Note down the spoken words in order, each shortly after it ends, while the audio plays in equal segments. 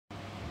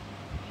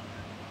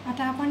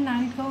आता आपण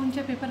night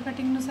गाऊनच्या paper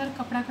कटिंगनुसार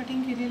कपडा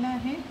कटिंग केलेला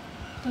आहे.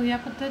 तो या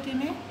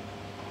पद्धतीने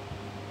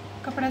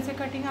कपड्याचे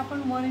कटिंग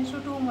आपण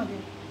 1:2 मध्ये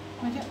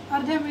म्हणजे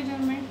अर्ध्या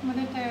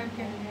मेजरमेंटमध्ये तयार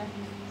केलेले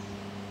आहे.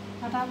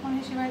 आता आपण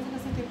हे शिवायचं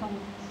कसं ते पाहू.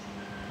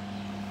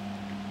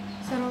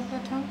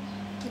 सर्वप्रथम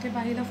इथे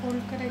बाहीला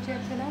फोल्ड करायची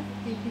आपल्याला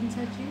 1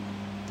 इंचाची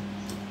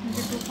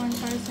म्हणजे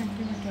 2.5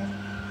 सेंटीमीटर.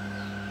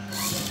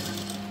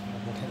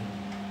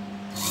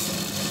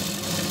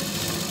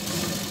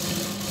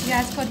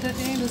 याच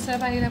पद्धतीने दुसऱ्या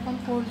बाहीला पण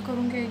फोल्ड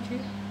करून घ्यायची.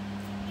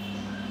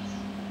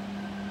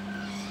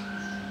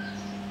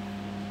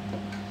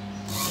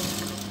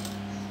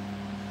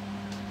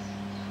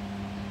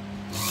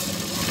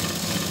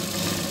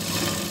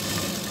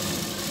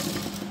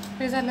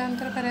 हे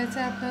झाल्यानंतर करायचं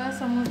आहे आपल्याला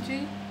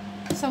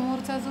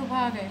समोरचा जो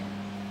भाग आहे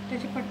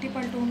त्याची पट्टी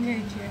पलटवून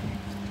घ्यायची आहे.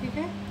 ठीक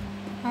आहे.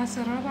 हा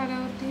सरळ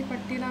भागावरती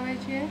पट्टी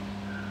लावायची आहे.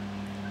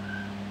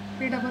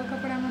 हे डबल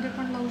कपड्यामध्ये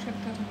पण लावू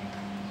शकता तुम्ही.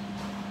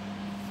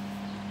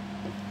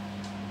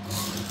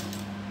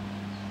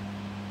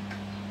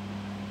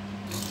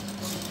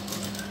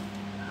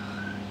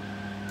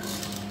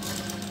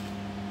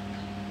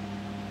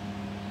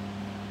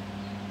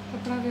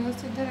 कपडा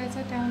व्यवस्थित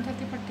धरायचा, त्यानंतर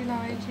ती पट्टी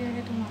लावायची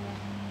आहे तुम्हाला.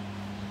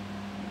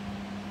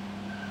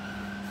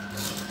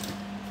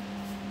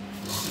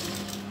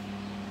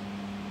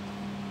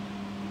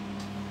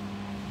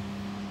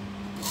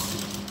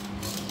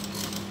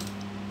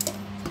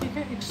 ठीक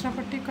आहे. एक्स्ट्रा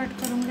पट्टी कट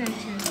करून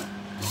घ्यायची आहे.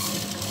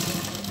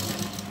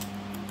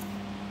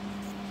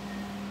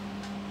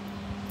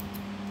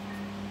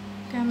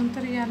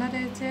 त्यानंतर याला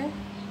द्यायचे आहे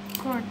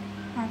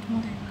कट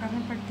आतमध्ये,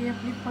 कारण पट्टी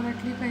आपली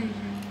पलटली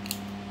पाहिजे.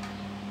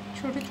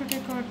 छोटे छोटे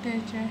कट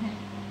द्यायचे आहे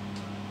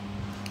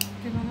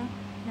ते बघा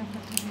या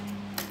पद्धतीने.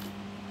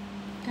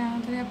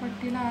 त्यानंतर या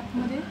पट्टीला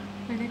आतमध्ये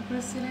पहिले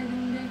प्रेस सिलाई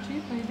देऊन द्यायची.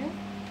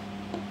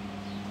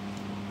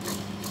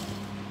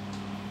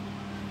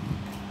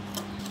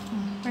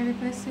 पहिले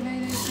प्रेस सिलाई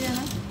द्यायची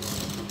याला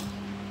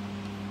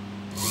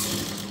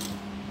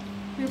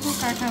बिलकुल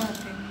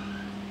काठावरती.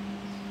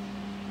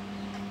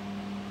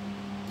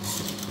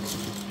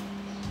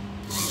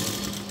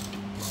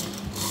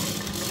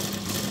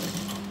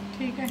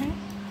 ठीक आहे.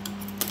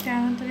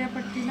 त्यानंतर या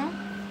पट्टीला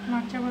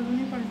मागच्या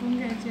बाजूने पलटून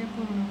घ्यायची आहे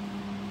पूर्ण.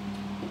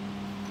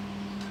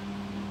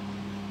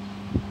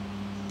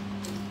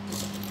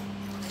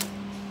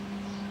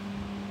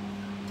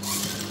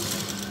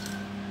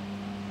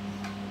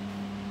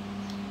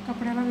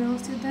 कपड्याला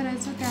व्यवस्थित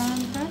धरायचं,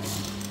 त्यानंतर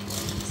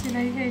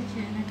सिलाई घ्यायची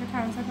आहे, नाही तर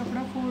खालचा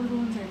कपडा फोल्ड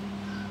होऊन जाईल.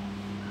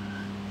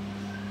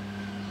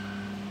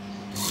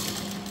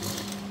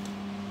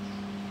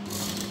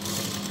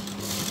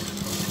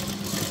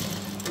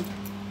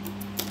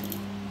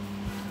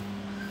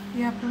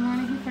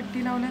 याप्रमाणे ही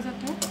पट्टी लावल्या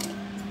जाते.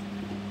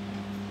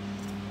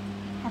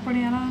 आपण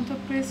याला नंतर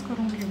प्रेस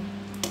करून घेऊ.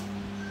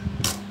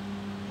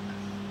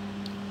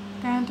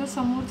 त्यानंतर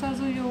समोरचा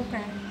जो योक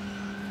आहे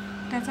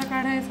त्याचा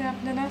काढायचा आहे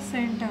आपल्याला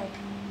सेंटर.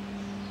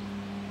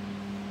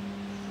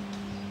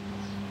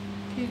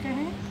 ठीक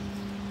आहे.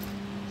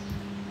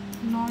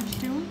 नॉच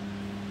देऊन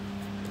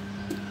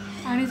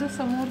आणि जो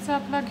समोरचा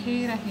आपला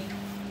घेर आहे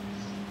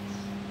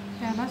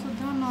त्याला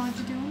सुद्धा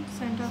नॉच देऊन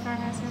सेंटर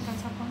काढायचं आहे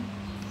त्याचा पण.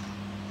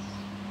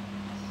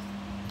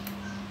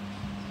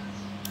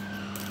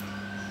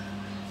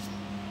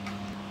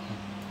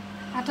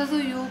 आता जो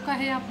योक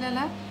आहे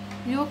आपल्याला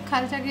योक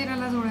खालच्या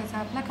घेराला जोडायचा.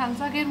 आपला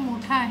खालचा घेर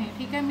मोठा आहे.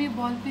 ठीक आहे. मी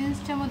बॉल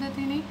पिन्सच्या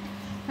मदतीने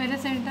पहिले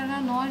सेंटरला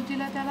नॉच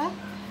दिला त्याला,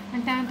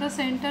 आणि त्यानंतर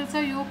सेंटरचा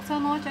योकचा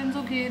नॉच आणि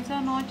जो घेरचा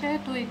नॉच आहे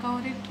तो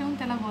एकावर एक ठेवून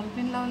त्याला बॉल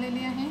पिन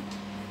लावलेली आहे.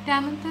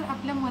 त्यानंतर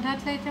आपल्या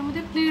मधातल्या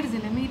याच्यामध्ये प्लेट्स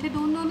दिल्या. मी इथे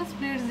 2-2च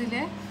प्लेट्स दिले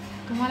आहे.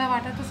 तुम्हाला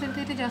वाटत असेल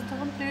तर इथे जास्त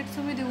पण प्लेट्स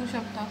तुम्ही देऊ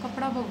शकता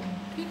कपडा बघून.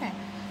 ठीक आहे.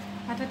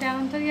 आता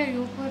त्यानंतर या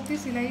योकवरती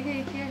सिलाई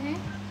घ्यायची आहे.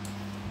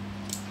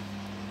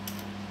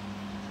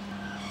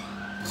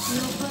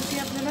 योकवरती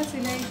आपल्याला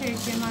सिलाई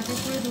घ्यायची आहे. मागे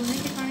पुढे दोन्ही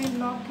ठिकाणी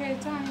लॉक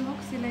घ्यायचा आणि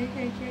मग सिलाई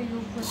घ्यायची आहे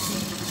योकवरती.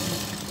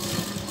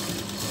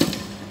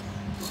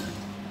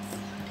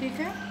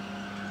 ठीक आहे.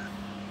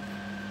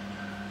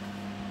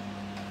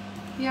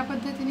 या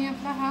पद्धतीने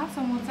आपला हा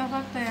समोरचा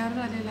भाग तयार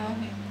झालेला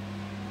आहे.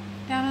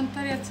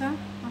 त्यानंतर याचा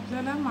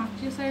आपल्याला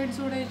मागची साईड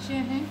जोडायची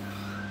आहे.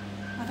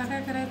 आता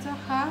काय करायचं,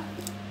 हा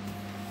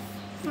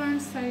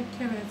फ्रंट साईड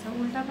ठेवायचा,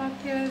 उलटा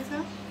भाग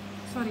ठेवायचा.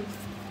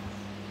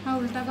 हा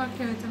उलटा भाग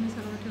ठेवायचा, मी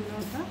सरळ ठेवला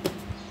होता,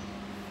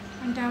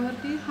 आणि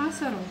त्यावरती हा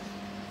सरळ.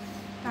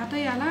 तर आता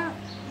याला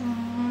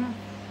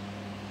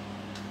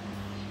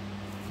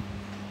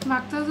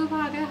मागचा जो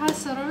भाग आहे हा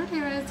सरळ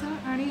ठेवायचा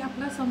आणि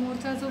आपला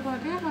समोरचा जो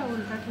भाग आहे हा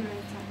उलटा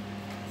ठेवायचा.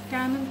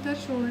 त्यानंतर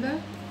शोल्डर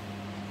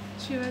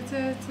शिवायचं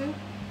याचे.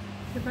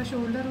 हे पहा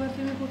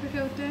शोल्डरवरती मी कुठे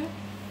ठेवते,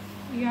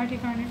 या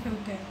ठिकाणी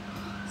ठेवते,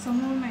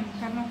 समोर नाही,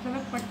 कारण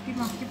आपल्याला पट्टी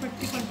मागची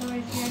पट्टी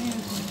पलटवायची आहे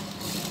अजून.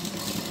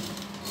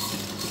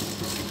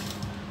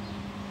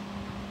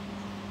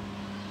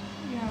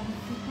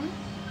 यावरती पण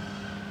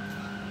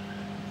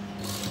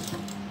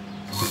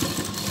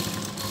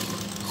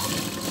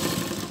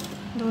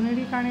दोन्ही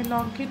ठिकाणी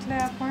लॉक घेतलाय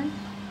आपण.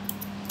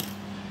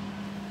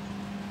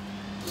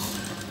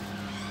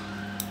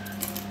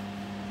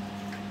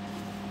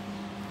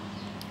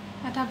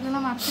 आता आपल्याला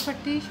मागची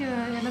पट्टी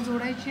याला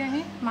जोडायची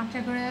आहे,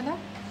 मागच्या गळ्याला.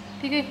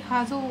 ठीक आहे,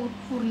 हा जो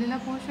उरलेला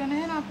पोर्शन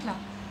आहे ना आपला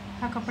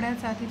हा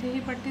कपड्याचा, तिथे ही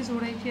पट्टी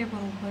जोडायची आहे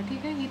बरोबर.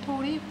 ठीक आहे, ही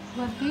थोडी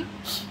वरती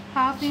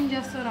 1/2 इंच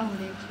जास्त राहू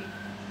द्यायची.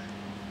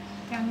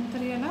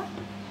 त्यानंतर याला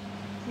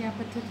या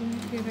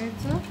पद्धतीने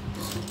ठेवायचं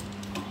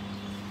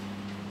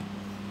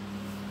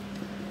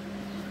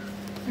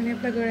आणि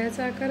आपला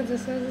गळ्याचा आकार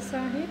जसा जसा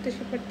आहे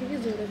तशी पट्टी ही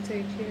जोडत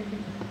जायची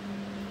आहे.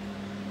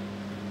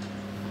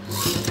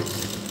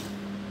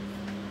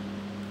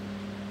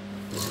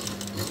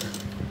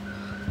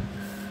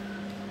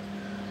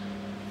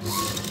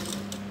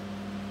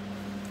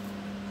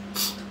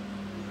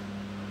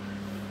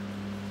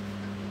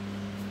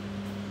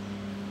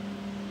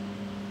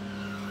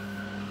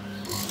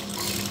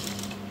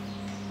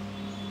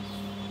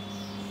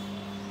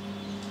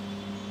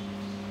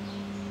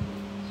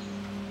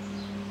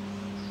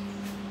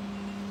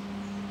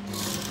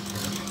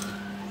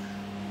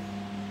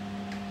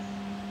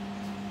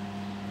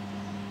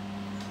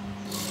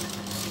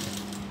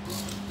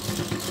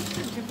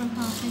 पण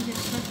 1/2 इंच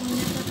एक्स्ट्रा ठेवून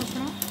द्यायचा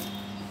कपडा.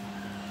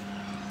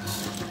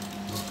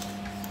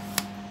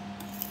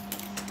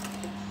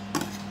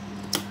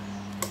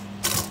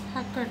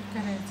 हा कट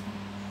करायचा.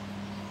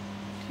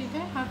 ठीक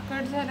आहे, हा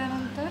कट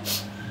झाल्यानंतर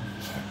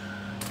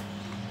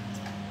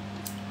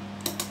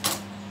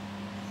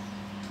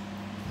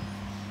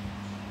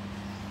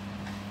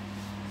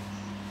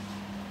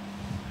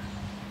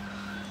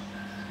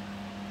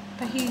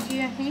ही जी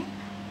आहे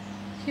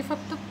ही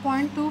फक्त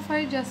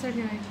 0.25 जास्त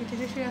ठेवायची,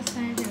 त्याच्याशिवाय जास्त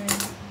नाही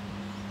ठेवायची.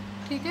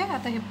 ठीक आहे,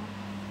 आता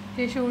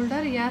हे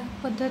शोल्डर या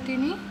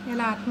पद्धतीने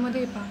याला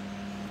आतमध्ये पहा.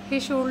 हे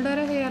शोल्डर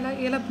आहे,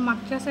 याला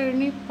मागच्या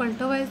साईडने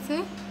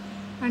पलटवायचे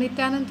आणि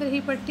त्यानंतर ही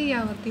पट्टी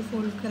यावरती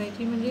फोल्ड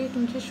करायची, म्हणजे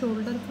तुमचे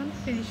शोल्डर पण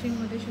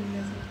फिनिशिंगमध्ये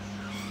शिवले जाईल.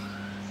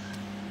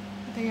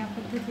 आता या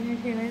पद्धतीने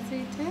ठेवायचं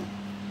इथे.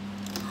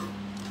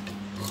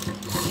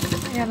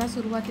 याला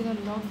सुरुवातीला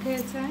लॉक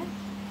घ्यायचा आहे.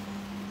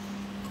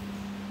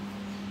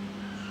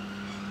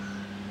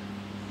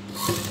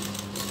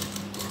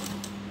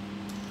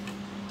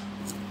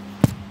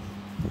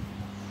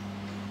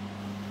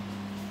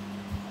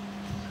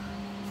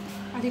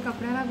 आधी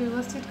कपड्याला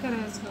व्यवस्थित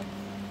करायचं.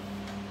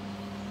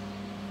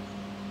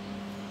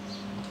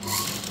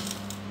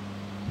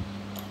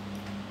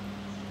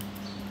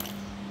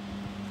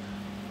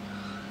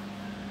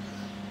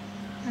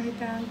 आणि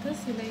त्यानंतर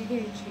शिलाई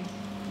घ्यायची.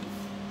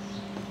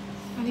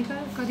 आणि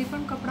कधी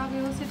पण कपडा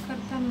व्यवस्थित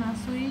करताना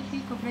सुई ही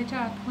कपड्याच्या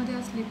आतमध्ये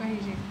असली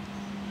पाहिजे.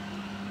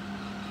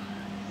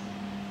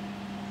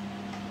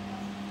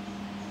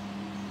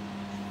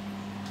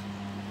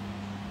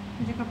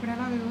 म्हणजे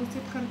कपड्याला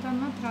व्यवस्थित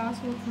करताना त्रास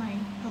होत नाही,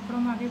 कपडा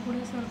मागे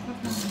पुढे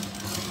सरकत नाही,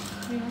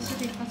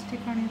 व्यवस्थित एकाच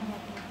ठिकाणी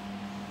राहतो.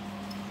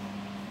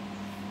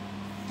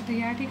 आता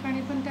या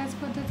ठिकाणी पण त्याच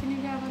पद्धतीने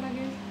घ्यावं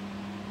लागेल.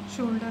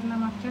 शोल्डरला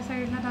मागच्या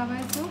साईडला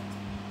दाबायचं,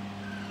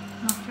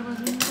 मागच्या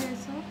बाजूने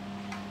घ्यायचं,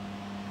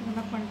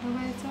 त्याला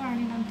पलटवायचं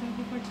आणि नंतर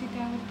ही पट्टी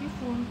त्यावरती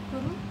फोल्ड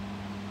करून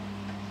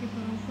ही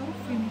बरोबर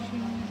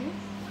फिनिशिंगमध्ये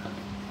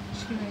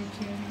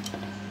शिवायची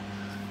आहे.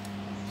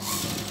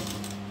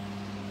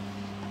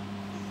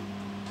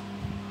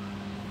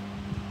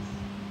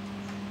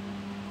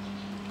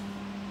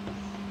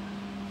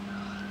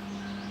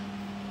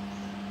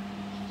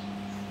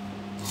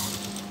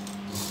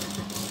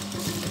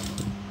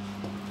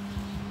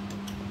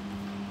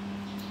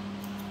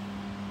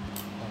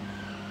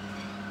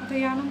 आता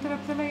यानंतर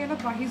आपल्याला याला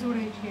बाही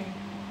जोडायची आहे.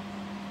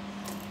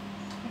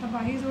 आता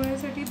बाही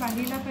जोडायसाठी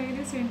बाहीला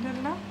पहिले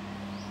सेंटरला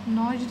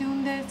नॉच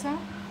देऊन द्यायचा.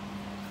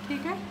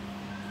 ठीक आहे,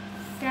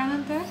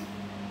 त्यानंतर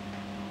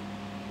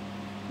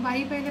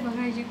बाही पहिले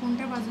बघायची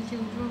कोणत्या बाजूची,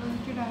 उजव्या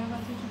बाजूची डाव्या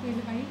बाजूची,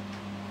 पहिले बाही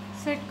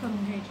सेट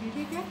करून घ्यायची.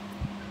 ठीक आहे,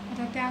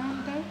 आता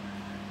त्यानंतर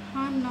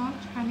हा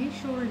नॉच आणि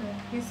शोल्डर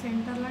हे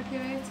सेंटरला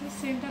ठेवायचं.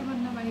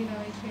 सेंटरमधनं बाही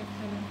लावायची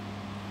आपल्याला.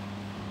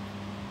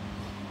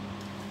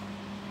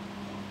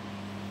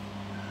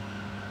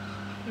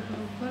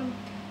 बरोबर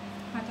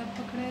हातात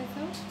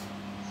पकडायचं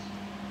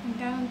आणि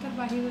त्यानंतर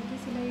बाहीवरती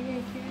शिलाई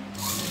घ्यायची.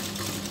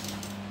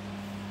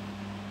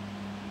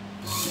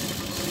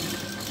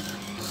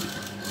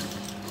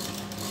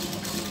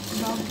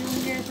 लॉक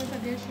घेऊन घ्यायचं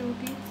सगळ्यात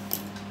शेवटी.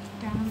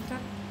 त्यानंतर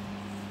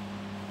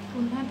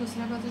पुन्हा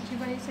दुसऱ्या बाजूची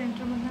बाही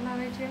सेंटरमधनं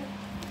लावायची आहे.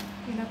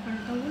 तिला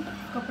पलटवून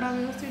कपडा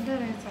व्यवस्थित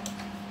धरायचा.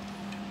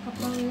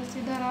 कपडा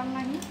व्यवस्थित धरावा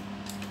नाही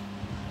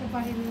तर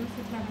बाही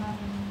व्यवस्थित लागणार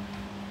नाही.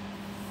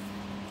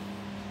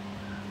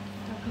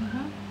 पुन्हा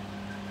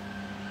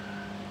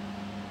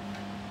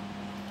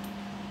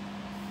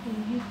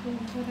दोन्ही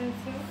फोल्ड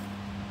करायचं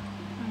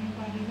आणि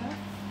बाहीला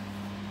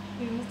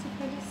व्यवस्थित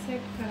पहिले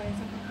सेट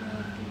करायचं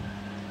कपड्यावरती.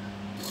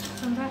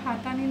 समजा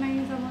हाताने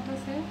नाही जमत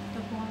असेल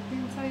तर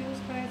बॉलपिनचा यूज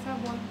करायचा.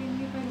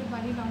 बॉलपिनने पहिले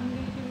बाही लावून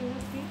घ्यायची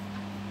व्यवस्थित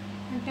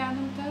आणि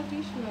त्यानंतर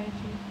ती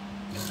शिवायची.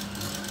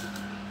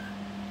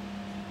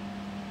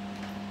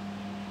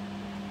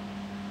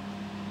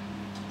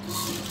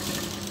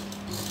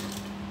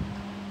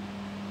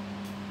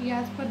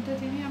 याच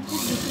पद्धतीने आपली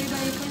दुसरी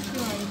बाही पण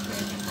शिवायची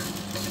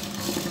आहे.